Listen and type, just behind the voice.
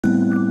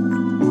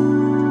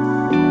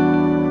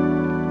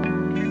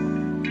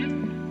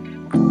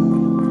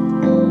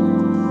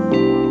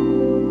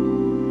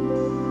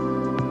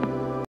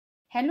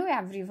Hello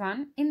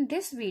everyone, in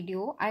this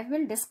video I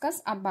will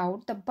discuss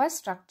about the bus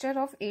structure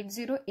of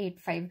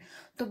 8085.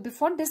 So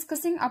before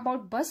discussing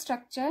about bus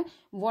structure,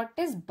 what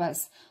is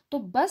bus? तो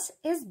bus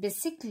is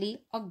basically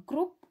a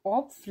group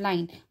of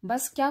line.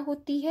 bus क्या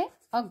होती है?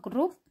 A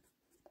group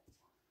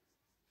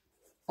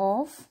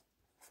of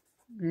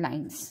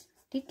lines.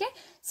 ठीक है,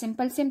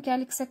 simple से हम क्या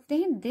लिख सकते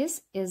हैं? This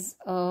is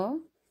a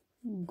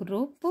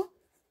group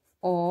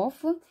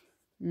of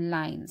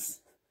lines.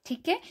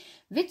 ठीक है,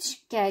 which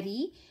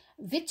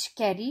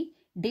carry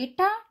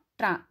data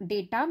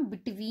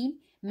between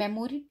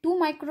memory to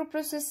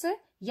microprocessor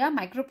या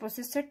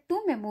microprocessor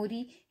to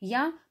memory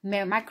या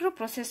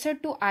microprocessor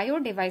to IO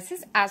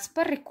devices as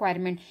per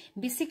requirement.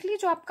 Basically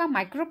जो आपका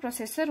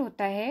माइक्रोप्रोसेसर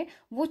होता है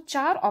वो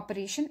 4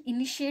 ऑपरेशन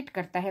इनिशिएट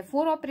करता है,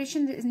 4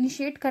 ऑपरेशन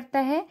इनिशिएट करता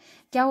है.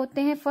 क्या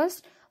होते हैं?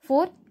 First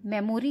 4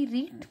 memory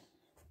read,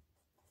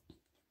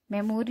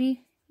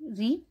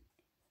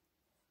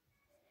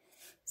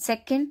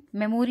 second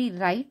memory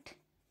write,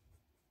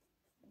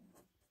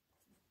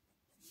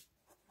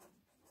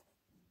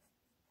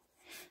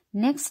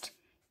 next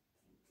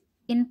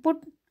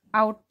input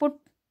output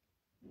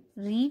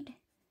read,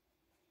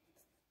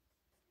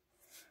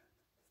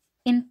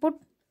 input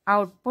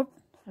output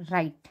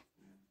right.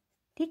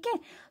 ठीक है,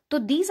 तो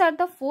these are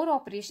the 4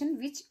 operation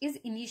which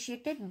is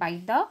initiated by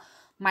the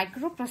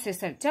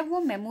microprocessor. जब वो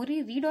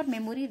मेमोरी रीड और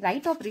मेमोरी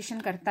राइट ऑपरेशन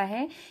करता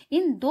है,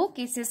 इन 2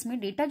 केसेस में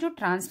डेटा जो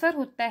ट्रांसफर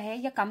होता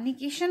है या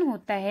कम्युनिकेशन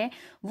होता है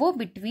वो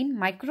बिटवीन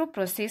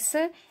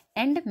माइक्रोप्रोसेसर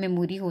एंड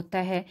मेमोरी होता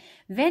है.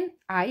 When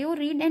IO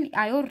read and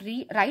IO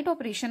write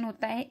operation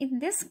होता है, in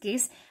this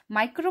case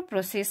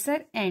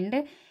microprocessor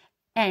and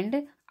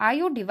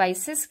IO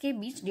devices के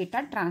बीच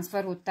डेटा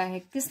ट्रांसफर होता है.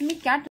 किसमें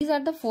क्या? These are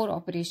the 4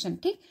 operation.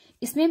 ठीक,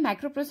 इसमें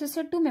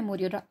माइक्रोप्रोसेसर टू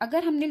मेमोरी. और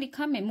अगर हमने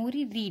लिखा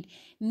मेमोरी रीड,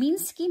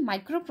 मीन्स की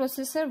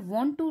microprocessor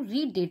want to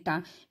read data,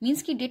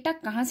 means की डेटा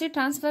कहाँ से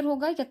ट्रांसफर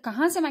होगा या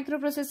कहाँ से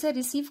माइक्रोप्रोसेसर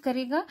रिसीव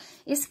करेगा.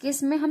 इस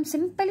केस में हम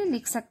सिंपली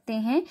लिख सकते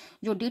हैं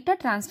जो डेटा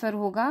ट्रांसफर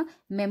होगा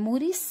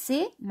मेमोरी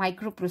से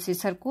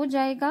माइक्रोप्रोसेसर को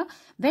जाएगा.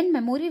 व्हेन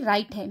मेमोरी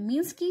राइट है,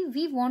 मीन्स की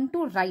वी वांट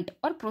टू राइट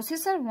और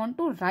processor want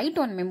to right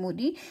on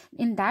memory.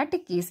 In that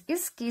case,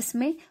 इस केस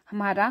में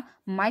हमारा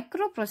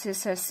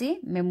माइक्रोप्रोसेसर से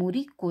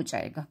मेमोरी को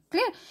जाएगा.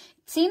 क्लियर?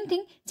 सेम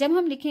थिंग जब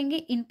हम लिखेंगे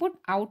इनपुट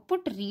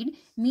आउटपुट रीड,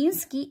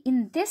 मीन्स की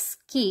in this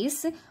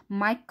case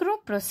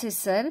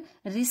microprocessor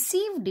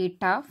receive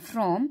data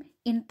from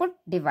input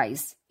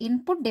device.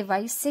 Input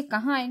device से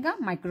कहाँ आएगा?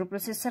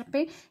 माइक्रोप्रोसेसर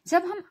पे.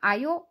 जब हम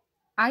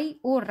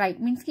IO राइट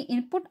मीन्स की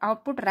input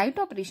output write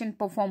operation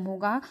perform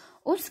होगा,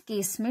 उस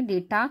केस में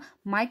data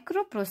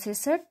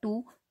microprocessor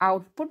two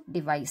output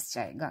device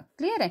जाएगा.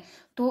 क्लियर है?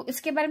 तो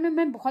इसके बारे में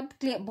मैं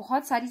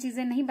बहुत सारी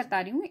चीजें नहीं बता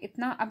रही हूँ,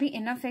 इतना अभी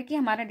इनफ है कि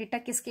हमारा डेटा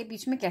किसके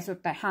बीच में कैसे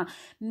होता है. हाँ,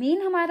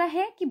 मेन हमारा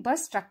है कि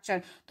बस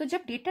स्ट्रक्चर. तो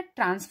जब डेटा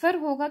ट्रांसफर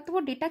होगा तो वो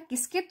डेटा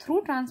किसके थ्रू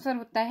ट्रांसफर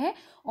होता है?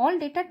 All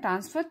data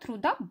transfer through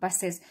the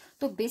buses.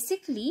 तो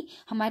बेसिकली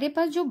हमारे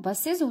पास जो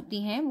बसेस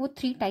होती हैं वो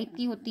 3 टाइप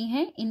की होती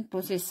हैं इन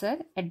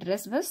processor.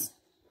 Address bus,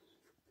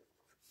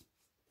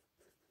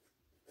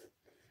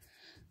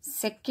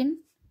 second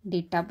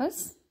data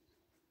bus,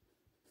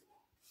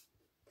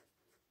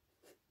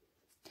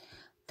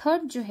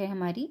 third जो है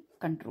हमारी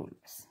कंट्रोल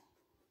बस.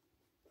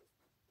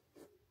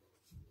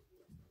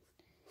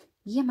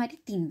 ये हमारी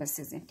 3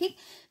 बसेस हैं. ठीक,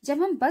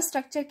 जब हम बस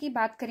स्ट्रक्चर की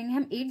बात करेंगे,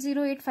 हम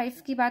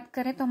 8085 की बात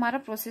करें तो हमारा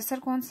प्रोसेसर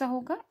कौन सा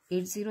होगा?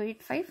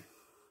 8085.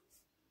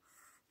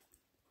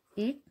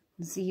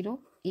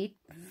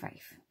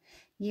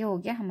 ये हो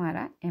गया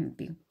हमारा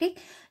MPU. ठीक,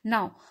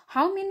 now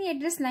how many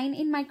address line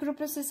in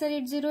microprocessor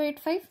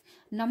 8085?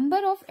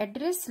 Number of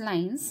address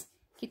lines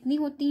कितनी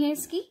होती है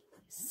इसकी?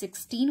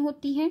 16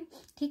 होती है.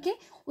 ठीक है,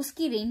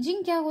 उसकी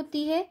रेंजिंग क्या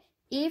होती है?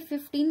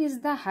 A15 इज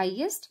द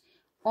हाईएस्ट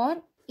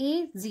और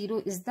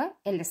A0 is the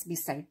LSB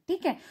side.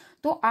 ठीक है,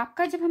 तो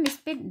आपका जब हम इस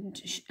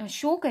पे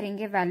शो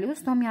करेंगे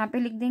वैल्यूज तो हम यहाँ पे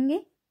लिख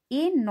देंगे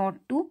A0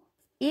 to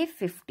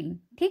A15.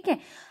 ठीक है,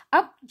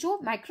 अब जो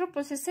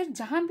माइक्रोप्रोसेसर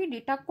जहां भी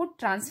डेटा को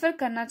ट्रांसफर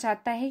करना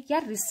चाहता है या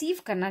रिसीव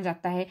करना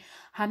चाहता है,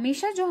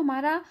 हमेशा जो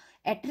हमारा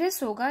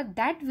एड्रेस होगा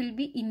that will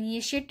be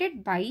initiated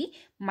by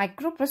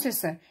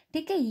microprocessor.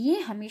 ठीक है, ये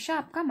हमेशा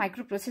आपका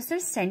माइक्रोप्रोसेसर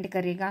सेंड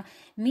करेगा.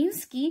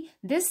 मींस की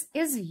दिस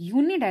इज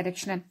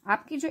यूनिडायरेक्शनल.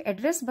 आपकी जो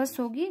एड्रेस बस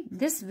होगी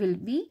दिस विल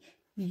बी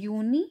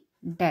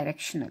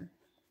यूनिडायरेक्शनल.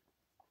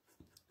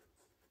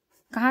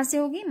 कहां से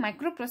होगी?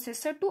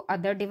 Microprocessor to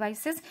other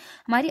devices.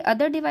 हमारी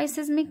अदर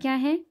डिवाइसेस में क्या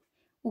है?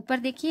 ऊपर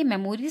देखिए,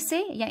 मेमोरी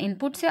से या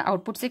इनपुट से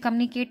आउटपुट से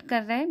कम्युनिकेट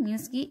कर रहा है.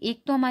 मीन्स की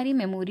एक तो हमारी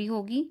मेमोरी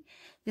होगी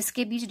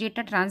जिसके बीच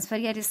डेटा ट्रांसफर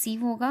या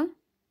रिसीव होगा.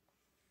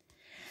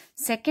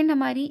 सेकंड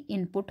हमारी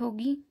इनपुट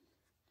होगी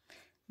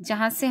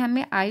जहां से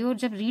हमें IO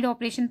जब रीड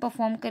ऑपरेशन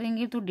परफॉर्म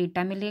करेंगे तो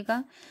डेटा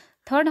मिलेगा.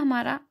 थर्ड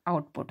हमारा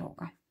आउटपुट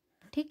होगा.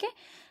 ठीक है,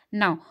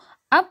 नाउ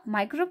अब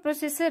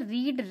माइक्रोप्रोसेसर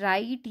रीड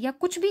राइट या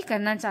कुछ भी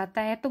करना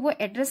चाहता है तो वो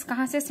एड्रेस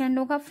कहाँ से सेंड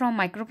होगा? From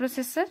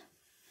microprocessor.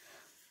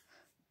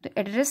 तो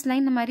एड्रेस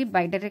लाइन हमारी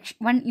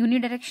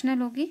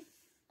यूनिडायरेक्शनल होगी.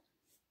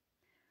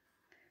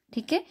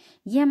 ठीक है,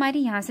 ये हमारी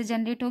यहाँ से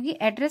जनरेट होगी।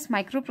 Address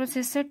micro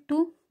processor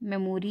to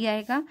memory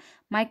आएगा,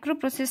 माइक्रो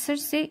प्रोसेसर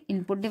से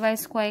इनपुट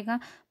डिवाइस को आएगा,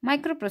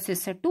 micro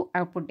processor two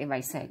output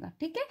device आएगा।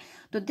 ठीक है,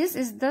 तो this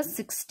is the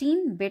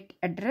 16 bit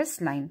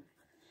address line.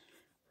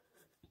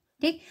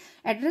 ठीक,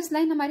 एड्रेस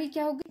लाइन हमारी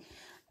क्या होगी,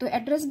 तो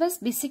एड्रेस बस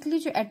बेसिकली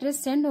जो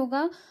एड्रेस सेंड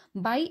होगा,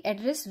 bye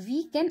address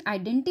we can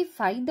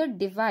identify the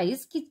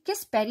device कि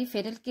किस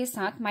पेरिफेरल के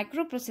साथ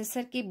माइक्रो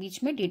प्रोसेसर के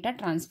बीच में डेटा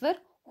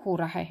ट्रांसफर हो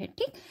रहा है।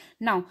 ठीक,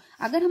 नाउ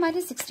अगर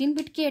हमारे 16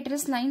 बिट की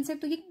एड्रेस लाइन है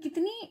तो ये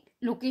कितनी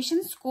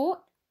लोकेशंस को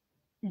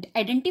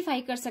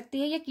आइडेंटिफाई कर सकती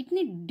है या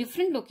कितनी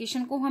डिफरेंट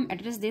लोकेशन को हम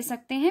एड्रेस दे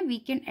सकते हैं। We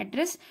can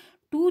address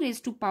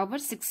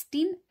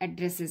 2⁻16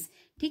 addresses.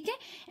 ठीक है,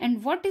 and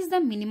what is the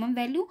minimum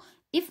value,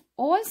 if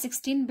all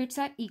 16 bits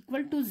are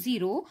equal to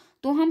 0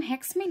 तो हम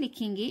हेक्स में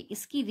लिखेंगे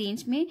इसकी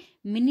रेंज में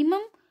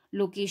मिनिमम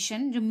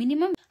लोकेशन, जो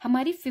मिनिमम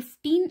हमारी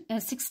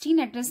 16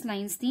 एड्रेस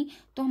लाइंस थी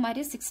तो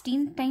हमारे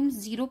 16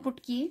 टाइम्स 0 पुट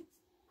किए,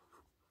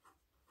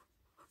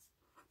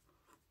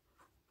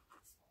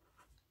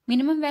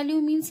 मिनिमम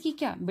वैल्यू मीन्स की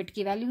क्या, बिट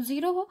की वैल्यू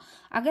 0 हो।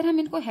 अगर हम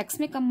इनको हेक्स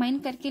में कंबाइन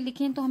करके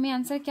लिखें तो हमें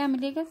आंसर क्या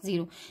मिलेगा,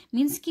 0,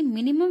 मीन्स की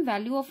मिनिमम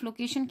वैल्यू ऑफ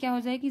लोकेशन क्या हो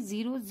जाएगी,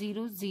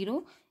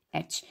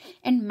 000H।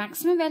 एंड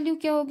मैक्सिमम वैल्यू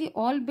क्या होगी,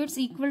 all bits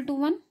equal to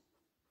 1,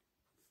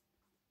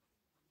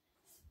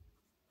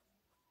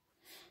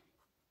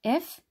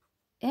 F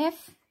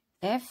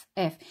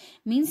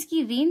means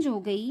की रेंज हो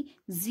गई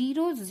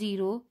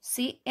 00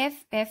 से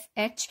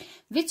FFH,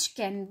 which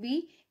can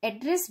be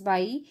address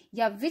by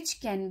या which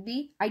can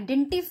be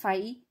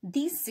identify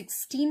the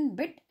 16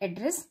 bit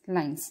address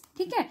lines.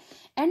 ठीक है,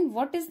 and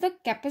what is the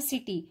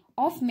capacity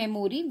of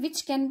memory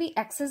which can be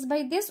access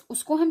by this,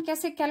 उसको हम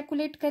कैसे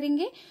कैलकुलेट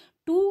करेंगे,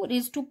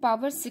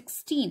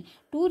 2⁻16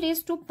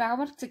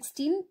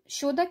 2⁻16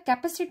 show the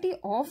capacity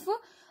of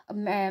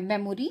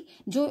memory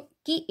जो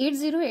कि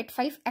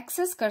 8085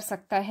 access कर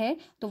सकता है,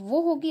 तो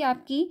वो होगी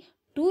आपकी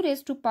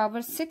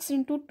 2⁻6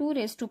 into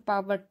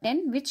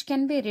 2⁻10 which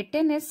can be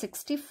written as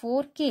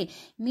 64K,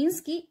 means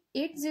की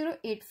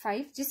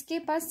 8085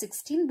 जिसके पास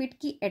 16 बिट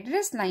की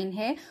एड्रेस लाइन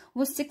है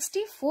वो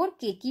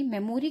 64K की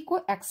मेमोरी को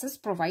एक्सेस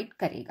प्रोवाइड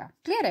करेगा।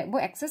 क्लियर है, वो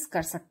एक्सेस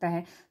कर सकता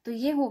है। तो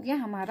ये हो गया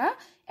हमारा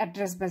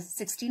एड्रेस बस,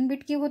 16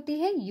 बिट की होती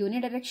है,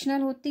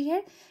 यूनिडायरेक्शनल होती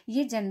है,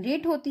 ये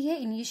जनरेट होती है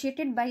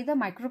initiated by the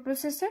micro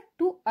processor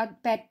to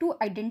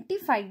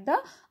identify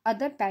the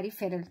other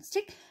peripherals.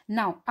 ठीक,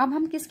 नाउ अब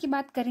हम किसकी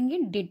बात करेंगे,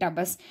 data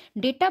bus.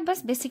 Data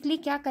bus basically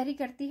क्या कैरी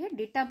करती है,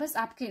 डेटा बस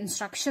आपके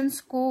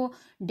इंस्ट्रक्शंस को,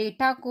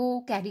 डेटा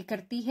को कैरी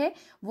करती है।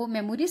 वो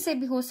मेमोरी से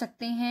भी हो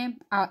सकते हैं,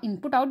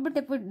 इनपुट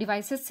आउटपुट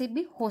डिवाइसेस से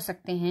भी हो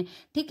सकते हैं।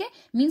 ठीक है,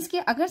 मींस कि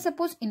अगर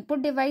सपोज इनपुट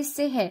डिवाइस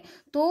से है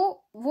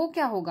तो वो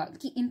क्या होगा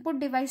कि इनपुट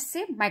डिवाइस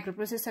से माइक्रो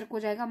प्रोसेसर को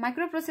जाएगा,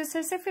 माइक्रो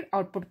प्रोसेसर से फिर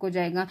आउटपुट को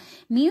जाएगा।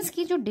 मींस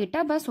की जो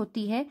डेटा बस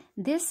होती है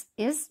दिस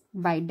इज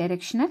बाई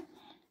डायरेक्शनल।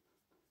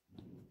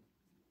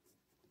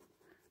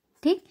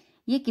 ठीक,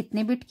 ये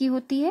कितने बिट की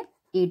होती है,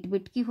 8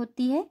 बिट की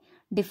होती है।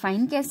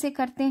 डिफाइन कैसे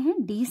करते हैं,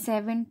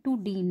 D7 to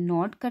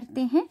D0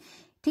 करते हैं।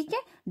 ठीक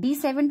है,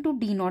 D7 to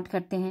D0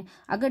 करते हैं।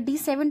 अगर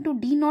D7 to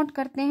D0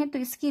 करते हैं तो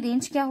इसकी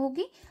रेंज क्या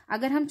होगी,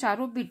 अगर हम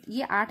चारों बिट,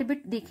 ये 8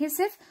 बिट देखें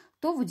सिर्फ,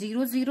 तो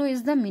 00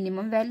 इज द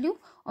मिनिमम वैल्यू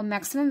और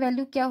मैक्सिमम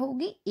वैल्यू क्या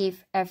होगी,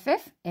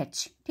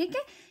 FFH। ठीक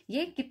है,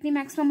 ये कितनी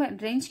मैक्सिमम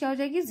रेंज क्या हो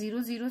जाएगी,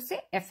 00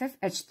 से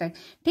FFH तक।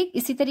 ठीक,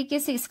 इसी तरीके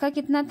से इसका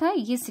कितना था,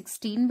 ये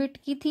 16 बिट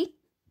की थी,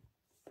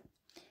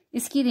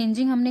 इसकी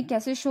रेंजिंग हमने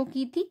कैसे शो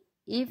की थी,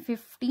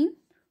 A15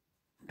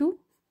 to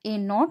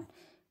A0,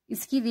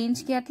 इसकी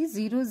रेंज क्या थी,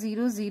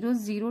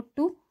 00002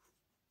 to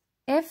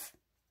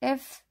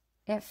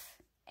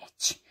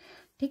FFH।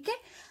 ठीक है,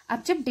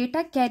 अब जब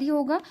डेटा कैरी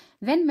होगा,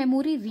 when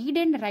memory read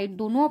and right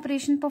दोनों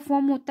ऑपरेशन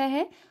परफॉर्म होता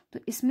है, तो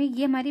इसमें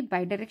ये हमारी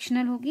बाई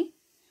डायरेक्शनल होगी।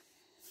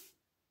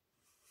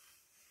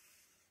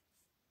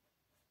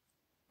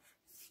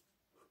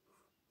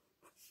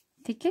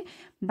 ठीक है,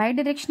 by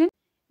directional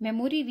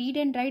memory read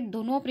and right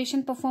दोनों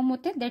ऑपरेशन परफॉर्म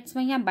होते हैं, दैट्स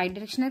वाई यहाँ बाई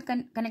डायरेक्शनल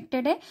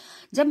कनेक्टेड है।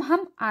 जब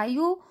हम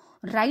आईओ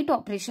राइट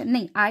ऑपरेशन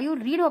नहीं, आईओ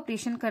रीड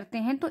ऑपरेशन करते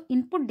हैं तो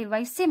इनपुट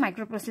डिवाइस से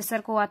माइक्रो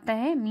प्रोसेसर को आता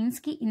है, मींस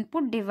की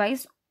input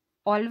device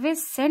always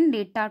send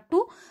data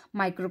to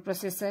micro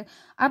processor.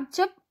 अब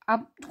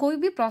कोई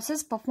भी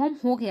प्रोसेस परफॉर्म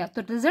हो गया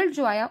तो रिजल्ट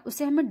जो आया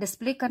उसे हमें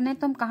डिस्प्ले करना है,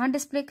 तो हम कहाँ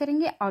डिस्प्ले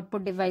करेंगे,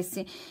 आउटपुट डिवाइस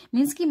से,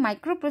 मींस की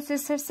माइक्रो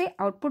प्रोसेसर से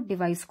आउटपुट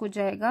डिवाइस को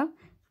जाएगा।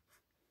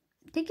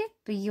 ठीक है,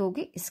 तो ये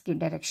होगी इसकी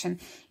डायरेक्शन।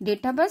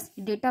 डेटा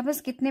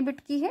बस कितने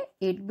बिट की है,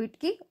 8 बिट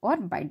की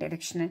और by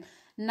directional.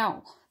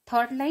 Now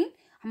third line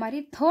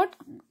हमारी, थर्ड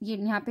ये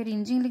यहाँ पे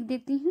रेंजिंग लिख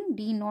देती हूँ,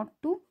 D0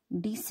 to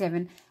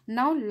D7।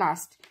 Now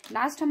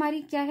last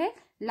हमारी क्या है,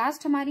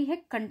 लास्ट हमारी है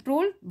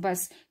control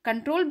bus.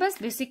 Control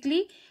bus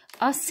basically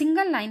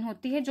single line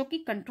होती है जो कि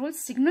कंट्रोल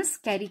सिग्नल्स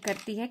कैरी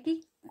करती है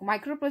कि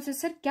माइक्रो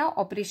प्रोसेसर क्या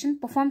ऑपरेशन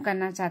परफॉर्म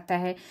करना चाहता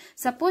है।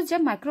 सपोज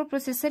जब माइक्रो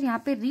प्रोसेसर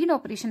यहाँ पे रीड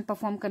ऑपरेशन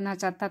परफॉर्म करना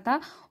चाहता था,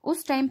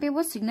 उस टाइम पे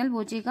वो सिग्नल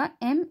भेजेगा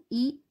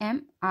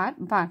MEMR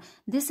bar,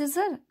 this is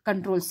a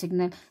control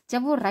signal.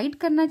 जब वो राइट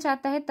करना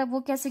चाहता है तब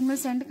वो क्या सिग्नल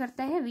सेंड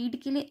करता है,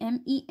 रीड के लिए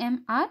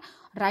MEMR,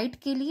 राइट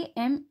के लिए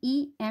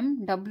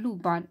MEMW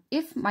bar.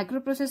 If micro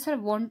processor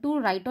want to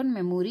right on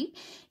memory,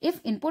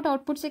 if input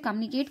output से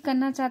कम्युनिकेट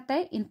करना चाहता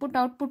है, input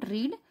output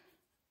read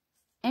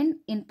and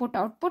input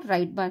output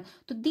right बार।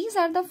 तो these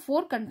are the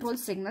 4 control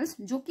signals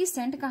जो कि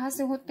सेंड कहाँ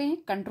से होते हैं,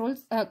 control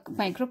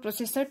micro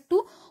processor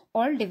to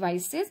all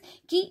devices,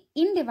 कि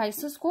इन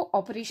डिवाइसेस को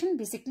ऑपरेशन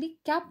बेसिकली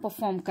क्या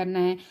परफॉर्म करना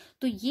है।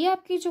 तो ये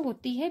आपकी जो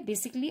होती है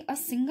बेसिकली अ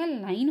सिंगल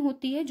लाइन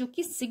होती है जो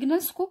कि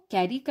सिग्नल्स को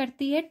कैरी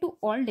करती है टू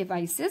ऑल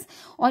डिवाइसेस,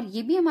 और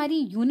ये भी हमारी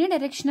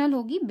यूनिडायरेक्शनल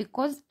होगी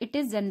because it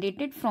is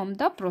generated from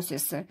the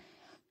processor,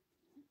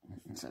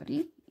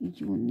 sorry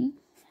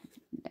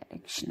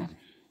unidirectional.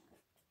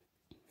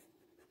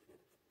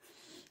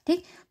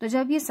 ठीक, तो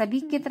जब ये सभी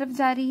की तरफ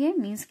जा रही है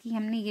मीन्स कि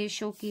हमने ये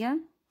शो किया।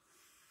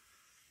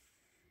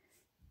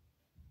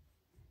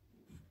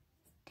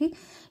 ठीक,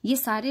 ये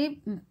सारे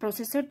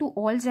प्रोसेसर टू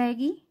ऑल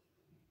जाएगी,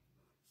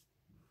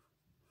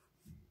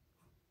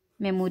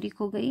 मेमोरी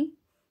को गई,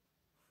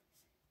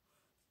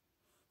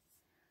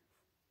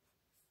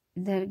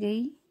 इधर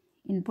गई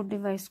इनपुट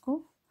डिवाइस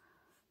को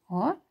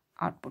और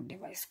आउटपुट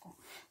डिवाइस को।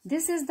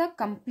 दिस इज द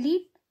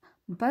कंप्लीट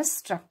बस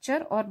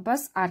स्ट्रक्चर और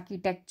बस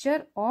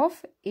आर्किटेक्चर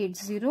ऑफ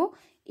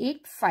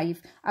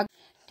 8085।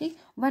 ठीक,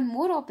 वन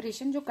मोर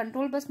ऑपरेशन जो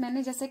कंट्रोल बस,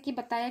 मैंने जैसे कि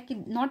बताया कि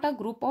not a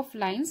group of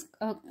lines,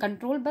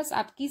 control bus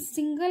आपकी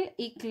सिंगल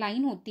एक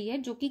लाइन होती है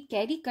जो कि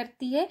कैरी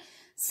करती है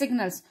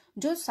सिग्नल्स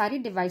जो सारी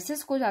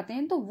डिवाइसेस को जाते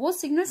हैं। तो वो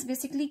सिग्नल्स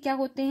बेसिकली क्या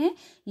होते हैं,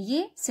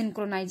 ये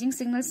सिंक्रोनाइजिंग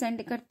सिग्नल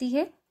सेंड करती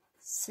है,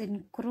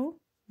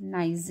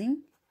 सिंक्रोनाइजिंग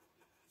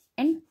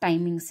एंड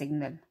टाइमिंग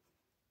सिग्नल।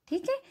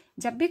 ठीक है,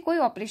 जब भी कोई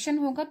ऑपरेशन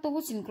होगा तो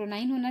वो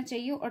सिंक्रोनाइज होना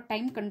चाहिए और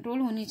टाइम कंट्रोल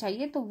होनी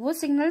चाहिए। तो वो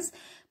सिग्नल्स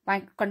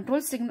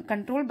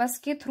कंट्रोल बस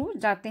के थ्रू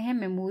जाते हैं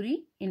memory,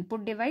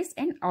 input device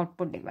and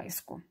output device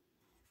को।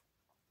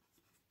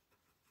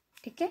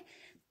 ठीक है,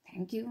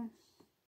 थैंक यू।